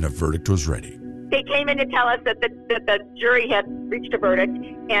 and a verdict was ready. They came in to tell us that the jury had reached a verdict,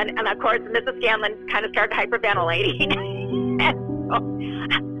 and of course, Mrs. Scanlon kind of started hyperventilating. And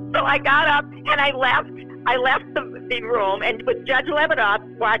so I got up and I left the room, and with Judge Lebedoff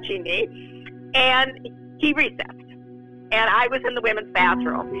watching me, and he recessed. And I was in the women's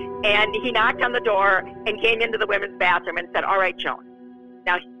bathroom, and he knocked on the door and came into the women's bathroom and said, "All right, Joan,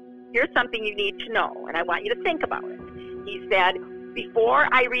 now here's something you need to know, and I want you to think about it." He said, before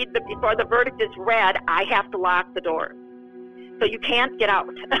the verdict is read, I have to lock the door, so you can't get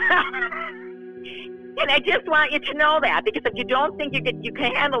out. And I just want you to know that, because if you don't think you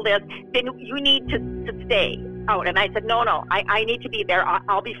can handle this, then you need to stay out. And I said, no, I need to be there.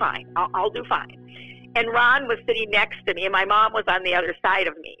 I'll be fine. I'll do fine. And Ron was sitting next to me, and my mom was on the other side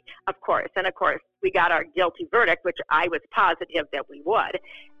of me, of course. And of course, we got our guilty verdict, which I was positive that we would.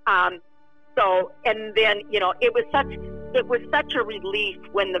 And then, it was such a relief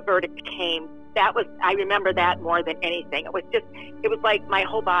when the verdict came. I remember that more than anything. It was like my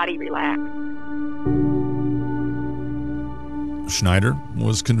whole body relaxed. Schneider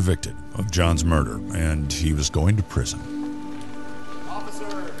was convicted of John's murder, and he was going to prison.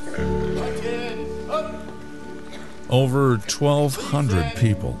 Over 1,200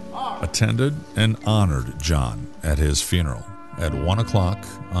 people attended and honored John at his funeral at 1 o'clock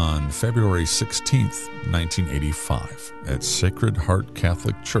on February 16th, 1985, at Sacred Heart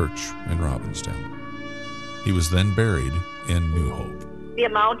Catholic Church in Robbinsdale. He was then buried in New Hope. The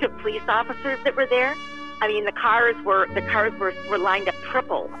amount of police officers that were there, the cars were lined up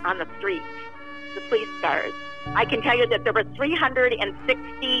triple on the streets, the police cars. I can tell you that there were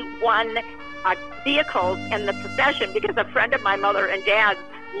 361 vehicles in the procession, because a friend of my mother and dad's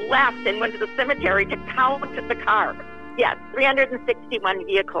left and went to the cemetery to count the cars. Yes, 361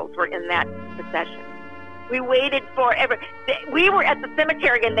 vehicles were in that procession. We waited forever. We were at the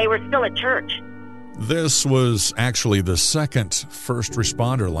cemetery and they were still at church. This was actually the second first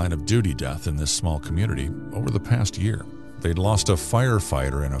responder line of duty death in this small community over the past year. They'd lost a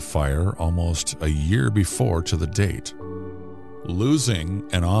firefighter in a fire almost a year before to the date. Losing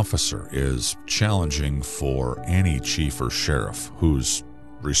an officer is challenging for any chief or sheriff who's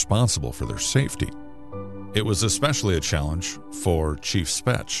responsible for their safety. It was especially a challenge for Chief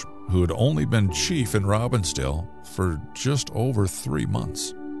Spetch, who had only been chief in Robbinsdale for just over 3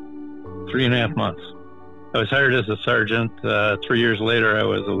 months. 3.5 months. I was hired as a sergeant. 3 years later, I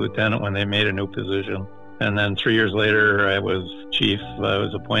was a lieutenant when they made a new position. And then 3 years later, I was chief. I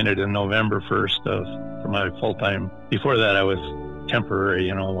was appointed in November 1st for my full-time. Before that, I was temporary,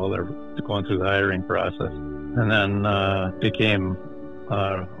 while they're going through the hiring process. And then became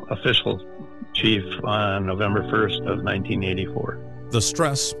official chief on November 1st of 1984. The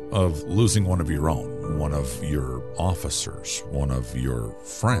stress of losing one of your own, one of your officers, one of your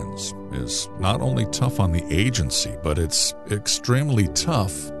friends, is not only tough on the agency, but it's extremely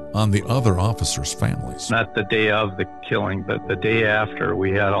tough on the other officers' families. Not the day of the killing, but the day after,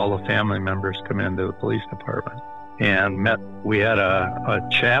 we had all the family members come into the police department and we had a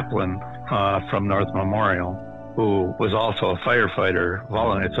chaplain from North Memorial who was also a firefighter.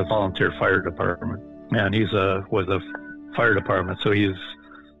 It's a volunteer fire department. and was a fire department, so he's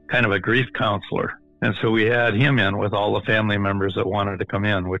kind of a grief counselor. And so we had him in with all the family members that wanted to come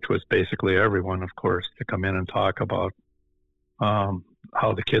in, which was basically everyone, of course, to come in and talk about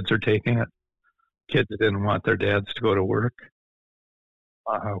how the kids are taking it. Kids that didn't want their dads to go to work.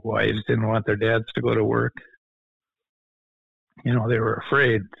 Wives didn't want their dads to go to work. They were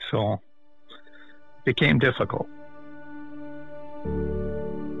afraid, so it became difficult.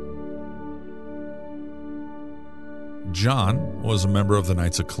 John was a member of the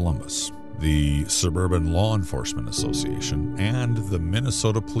Knights of Columbus, the Suburban Law Enforcement Association, and the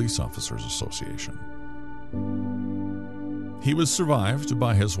Minnesota Police Officers Association. He was survived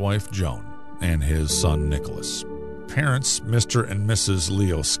by his wife Joan and his son Nicholas, parents Mr. and Mrs.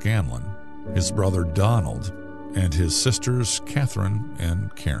 Leo Scanlon, his brother Donald, and his sisters Catherine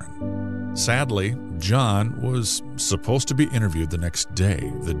and Karen. Sadly, John was supposed to be interviewed the next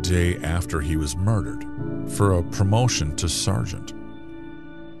day, the day after he was murdered, for a promotion to sergeant.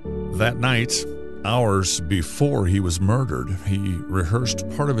 That night, hours before he was murdered, he rehearsed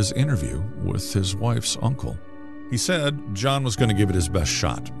part of his interview with his wife's uncle. He said John was going to give it his best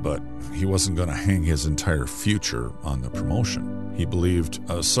shot, but he wasn't going to hang his entire future on the promotion. He believed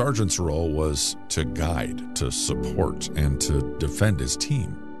a sergeant's role was to guide, to support, and to defend his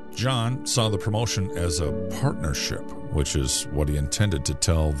team. John saw the promotion as a partnership, which is what he intended to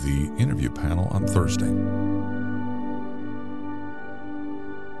tell the interview panel on Thursday.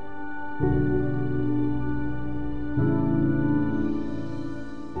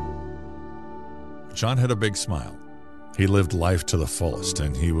 John had a big smile. He lived life to the fullest,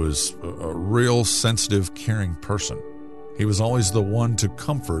 and he was a real sensitive, caring person. He was always the one to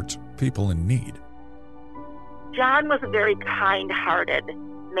comfort people in need. John was a very kind-hearted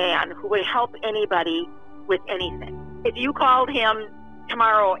man who would help anybody with anything. If you called him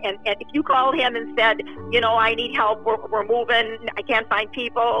tomorrow and if you called him and said, I need help, we're moving, I can't find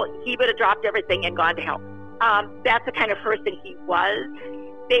people, he would have dropped everything and gone to help. That's the kind of person he was.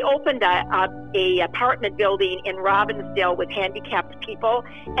 They opened a apartment building in Robbinsdale with handicapped people,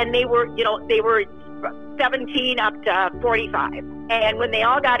 and they were 17 up to 45. And when they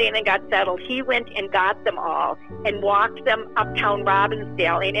all got in and got settled, he went and got them all and walked them uptown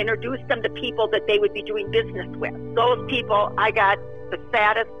Robbinsdale and introduced them to people that they would be doing business with. Those people, I got the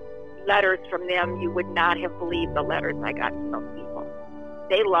saddest letters from them. You would not have believed the letters I got from those people.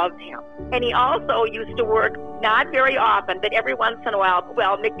 They loved him. And he also used to work, not very often, but every once in a while.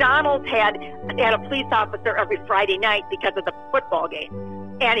 Well, McDonald's had a police officer every Friday night because of the football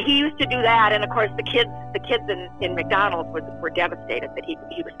game. And he used to do that. And of course, the kids in McDonald's were devastated that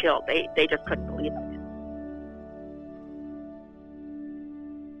he was killed. They just couldn't believe it.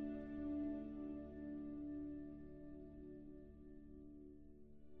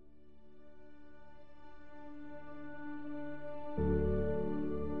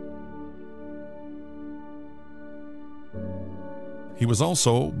 He was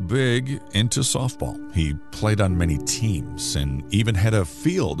also big into softball. He played on many teams and even had a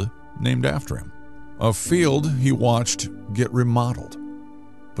field named after him. A field he watched get remodeled,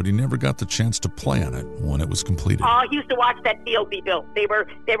 but he never got the chance to play on it when it was completed. Oh, he used to watch that field be built. He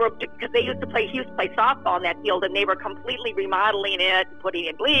used to play softball in that field, and they were completely remodeling it, putting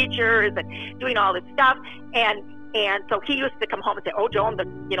in bleachers and doing all this stuff. And so he used to come home and say, "Oh, Joan,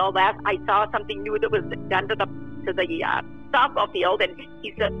 last I saw something new that was done to the softball field," and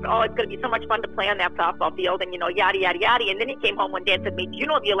he said, "Oh, it's going to be so much fun to play on that softball field," and yada yada yada. And then he came home one day and said to me, "Do you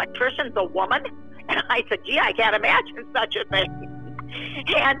know the electrician's a woman?" And I said, "Gee, I can't imagine such a thing."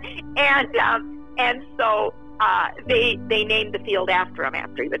 And so they named the field after him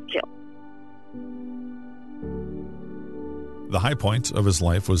after he was killed. The high point of his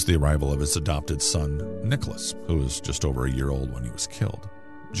life was the arrival of his adopted son, Nicholas, who was just over a year old when he was killed.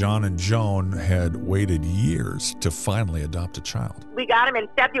 John and Joan had waited years to finally adopt a child. We got him in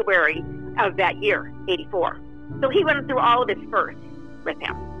February of that year, 84. So he went through all of his firsts with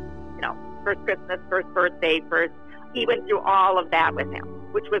him. First Christmas, first birthday, he went through all of that with him,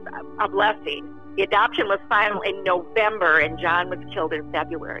 which was a blessing. The adoption was final in November, and John was killed in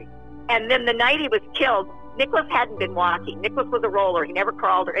February. And then the night he was killed, Nicholas hadn't been walking. Nicholas was a roller. He never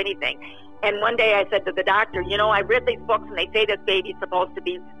crawled or anything. And one day I said to the doctor, I read these books and they say this baby's supposed to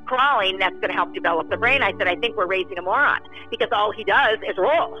be crawling. That's going to help develop the brain. I said, I think we're raising a moron because all he does is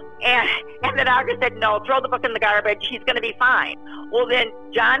roll. And the doctor said, no, throw the book in the garbage. He's going to be fine. Well, then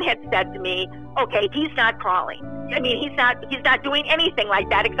John had said to me, okay, he's not crawling. I mean, he's not doing anything like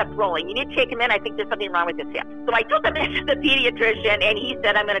that except rolling. You need to take him in. I think there's something wrong with his hip. So I took him into the pediatrician, and he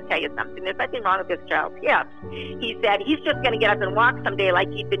said, I'm going to tell you something. There's nothing wrong with this child's hip. He said he's just going to get up and walk someday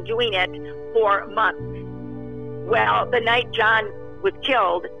like he'd been doing it for months. Well, the night John was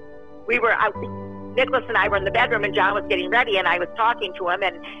killed, we were out. Nicholas and I were in the bedroom, and John was getting ready, and I was talking to him,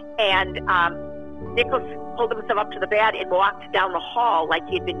 and Nicholas pulled himself up to the bed and walked down the hall like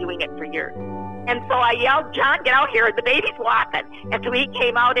he had been doing it for years. And so I yelled, John, get out here. The baby's walking. And so he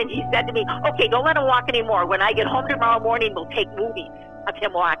came out and he said to me, okay, don't let him walk anymore. When I get home tomorrow morning, we'll take movies of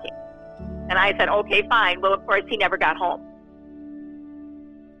him walking. And I said, okay, fine. Well, of course, he never got home.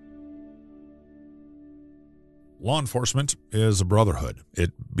 Law enforcement is a brotherhood.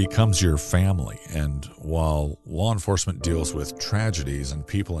 It becomes your family. And while law enforcement deals with tragedies and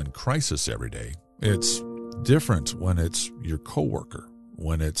people in crisis every day, it's different when it's your coworker,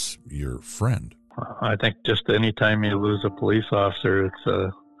 when it's your friend. I think just any time you lose a police officer, it's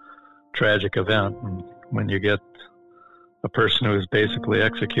a tragic event. And when you get a person who is basically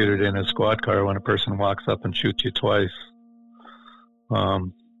executed in a squad car, when a person walks up and shoots you twice,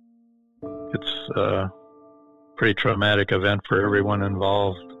 it's a pretty traumatic event for everyone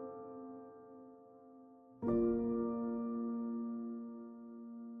involved.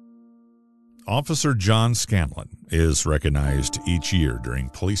 Officer John Scanlon is recognized each year during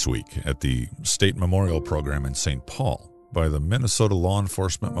Police Week at the State Memorial Program in St. Paul by the Minnesota Law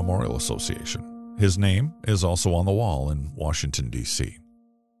Enforcement Memorial Association. His name is also on the wall in Washington, D.C.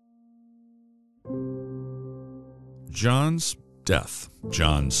 John's death,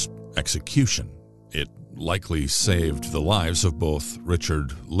 John's execution, it likely saved the lives of both Richard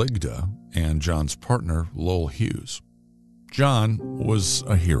Ligda and John's partner, Lowell Hughes. John was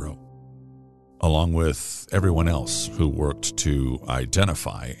a hero, along with everyone else who worked to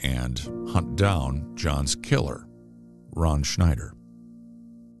identify and hunt down John's killer, Ron Schneider.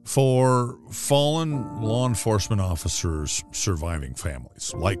 For fallen law enforcement officers' surviving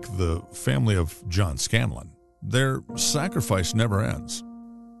families, like the family of John Scanlon, their sacrifice never ends.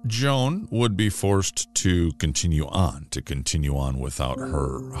 Joan would be forced to continue on without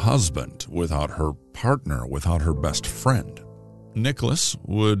her husband, without her partner, without her best friend. Nicholas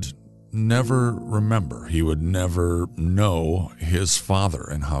would never remember. He would never know his father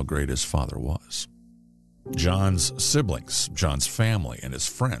and how great his father was. John's siblings, John's family, and his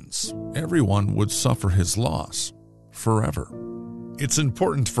friends, everyone would suffer his loss forever. It's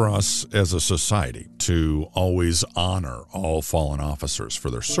important for us as a society to always honor all fallen officers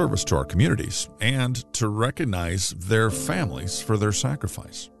for their service to our communities and to recognize their families for their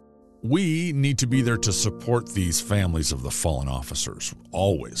sacrifice. We need to be there to support these families of the fallen officers,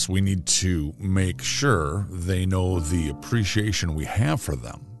 always. We need to make sure they know the appreciation we have for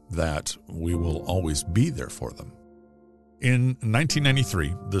them, that we will always be there for them. In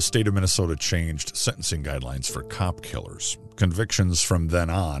 1993, the state of Minnesota changed sentencing guidelines for cop killers. Convictions from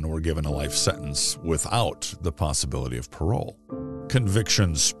then on were given a life sentence without the possibility of parole.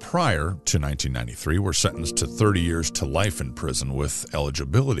 Convictions prior to 1993 were sentenced to 30 years to life in prison with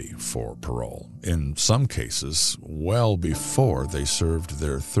eligibility for parole, in some cases well before they served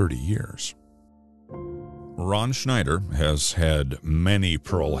their 30 years. Ron Schneider has had many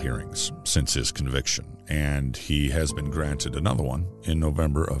parole hearings since his conviction, and he has been granted another one in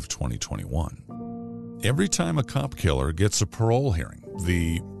November of 2021. Every time a cop killer gets a parole hearing,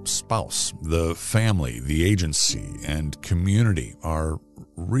 the spouse, the family, the agency, and community are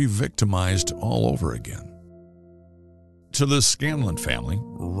re-victimized all over again. To the Scanlon family,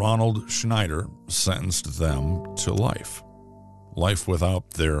 Ronald Schneider sentenced them to life. Life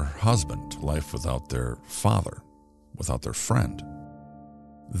without their husband, life without their father, without their friend.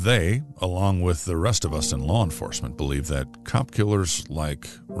 They, along with the rest of us in law enforcement, believe that cop killers like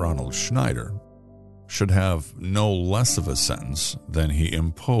Ronald Schneider should have no less of a sentence than he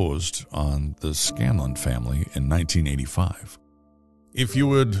imposed on the Scanlon family in 1985. If you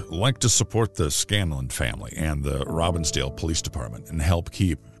would like to support the Scanlon family and the Robbinsdale Police Department and help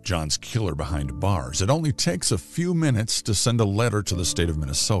keep John's killer behind bars, it only takes a few minutes to send a letter to the state of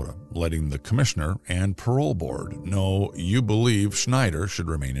Minnesota, letting the commissioner and parole board know you believe Schneider should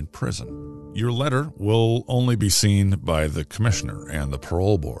remain in prison. Your letter will only be seen by the commissioner and the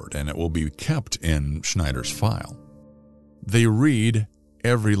parole board, and it will be kept in Schneider's file. They read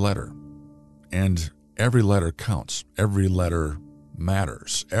every letter, and every letter counts. Every letter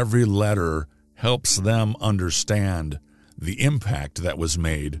matters. Every letter helps them understand the impact that was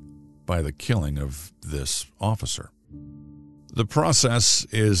made by the killing of this officer. The process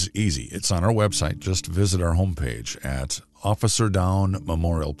is easy. It's on our website. Just visit our homepage at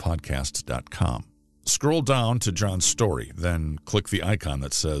officerdownmemorialpodcast.com. Scroll down to John's story, then click the icon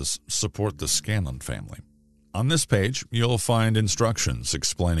that says Support the Scanlon Family. On this page, you'll find instructions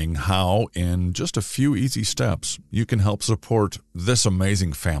explaining how, in just a few easy steps, you can help support this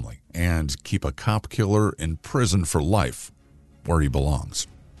amazing family and keep a cop killer in prison for life where he belongs.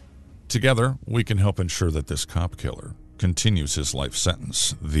 Together, we can help ensure that this cop killer continues his life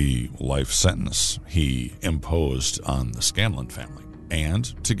sentence, the life sentence he imposed on the Scanlon family. And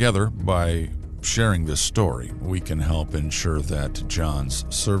together, by sharing this story, we can help ensure that John's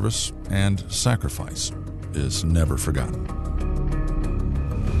service and sacrifice is never forgotten.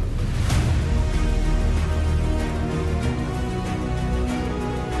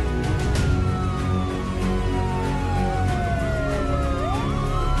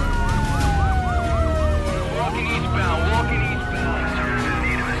 Walking eastbound. Services in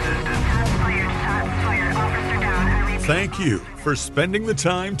need of assistance. Shots fired. Officer down. Thank you for spending the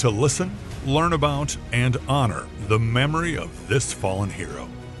time to listen, learn about, and honor the memory of this fallen hero.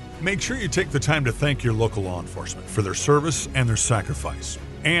 Make sure you take the time to thank your local law enforcement for their service and their sacrifice.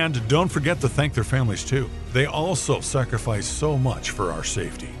 And don't forget to thank their families too. They also sacrifice so much for our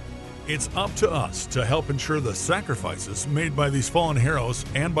safety. It's up to us to help ensure the sacrifices made by these fallen heroes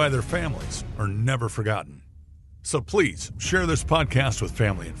and by their families are never forgotten. So please share this podcast with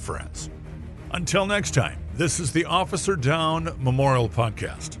family and friends. Until next time, this is the Officer Down Memorial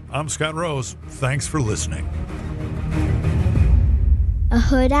Podcast. I'm Scott Rose. Thanks for listening. A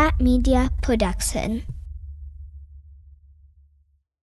Huda Media Production.